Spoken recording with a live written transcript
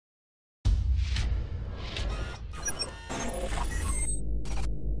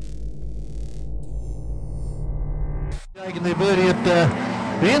Taking their birdie at the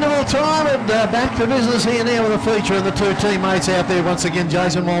interval time, and back to business here now with a feature and the two teammates out there once again,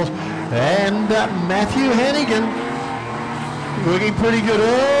 Jason Walsh and Matthew Hannigan, looking pretty good.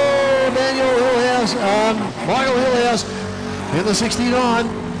 Oh, Daniel Hillhouse, Michael Hillhouse in the 69,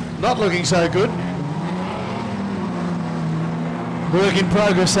 not looking so good. Work in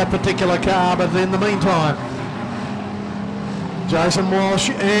progress, that particular car, but in the meantime, Jason Walsh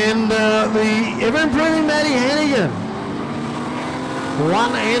and the ever-improving Matty Hannigan.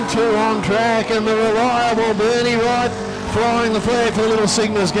 1 and 2 on track, and the reliable Bernie Wright flying the flag for the little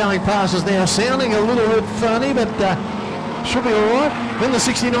signals going past us now, sounding a little bit funny, but should be all right. Then the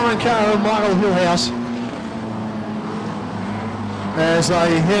 69 car of Michael Hillhouse as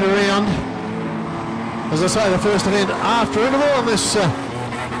they head around. As I say, the first event after interval on this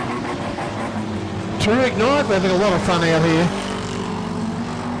terrific night. We're having a lot of fun out here.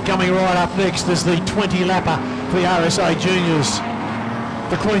 Coming right up next is the 20-lapper for the RSA Juniors.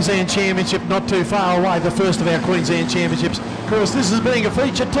 The Queensland Championship not too far away, the first of our Queensland Championships. Of course, this is being a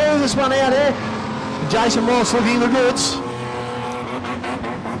feature too, this one out here. Jason Walsh looking the goods.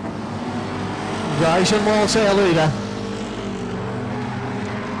 Jason Walsh, our leader.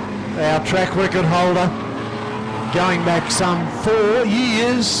 Our track record holder, going back some 4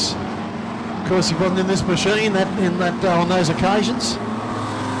 years. Of course, he wasn't in this machine on those occasions.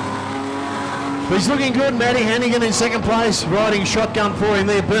 But he's looking good. Matty Hannigan in second place, riding shotgun for him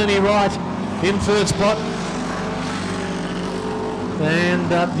there. Bernie Wright in third spot.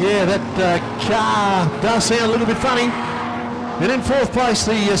 And yeah, that car does sound a little bit funny. And in fourth place,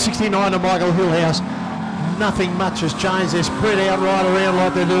 the 69 of Michael Hillhouse. Nothing much has changed. They're spread out right around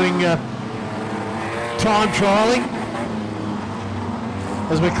like they're doing time trialling.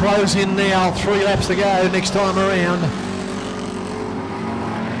 As we close in now, 3 laps to go next time around.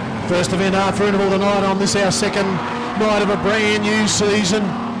 First event after interval tonight on this, our second night of a brand new season.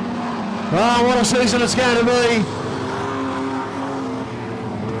 Oh, what a season it's going to be.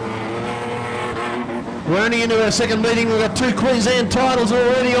 We're only into our second meeting. We've got 2 Queensland titles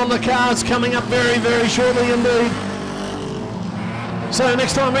already on the cards coming up very, very shortly indeed. So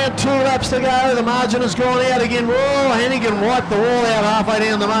next time around, 2 laps to go. The margin has gone out again. Whoa, Hannigan wiped the wall out halfway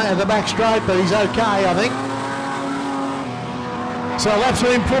down the back straight, but he's okay, I think. So laps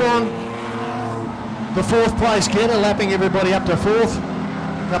being put on the 4th place getter, lapping everybody up to 4th,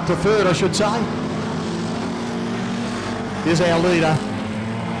 up to 3rd I should say. Here's our leader.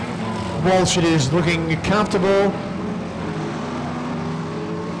 Walsh it is, looking comfortable.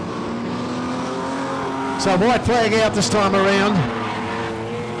 So white flag out this time around.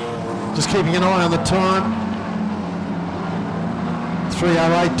 Just keeping an eye on the time.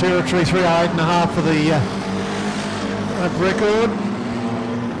 3:08 territory, 3:08.5 for the record.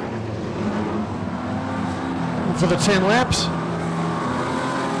 For the 10 laps.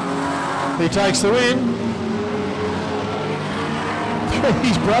 He takes the win.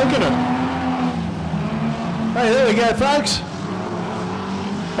 He's broken it. Hey, there we go, folks.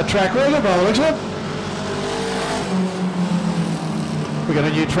 A track record by the looks of it. We've got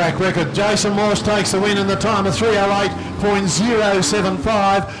a new track record. Jason Walsh takes the win in the time of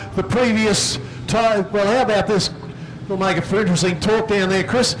 3:08.075. The previous time, well, how about this? We'll make it for interesting talk down there,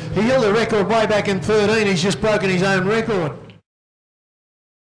 Chris. He held the record way back in 13. He's just broken his own record.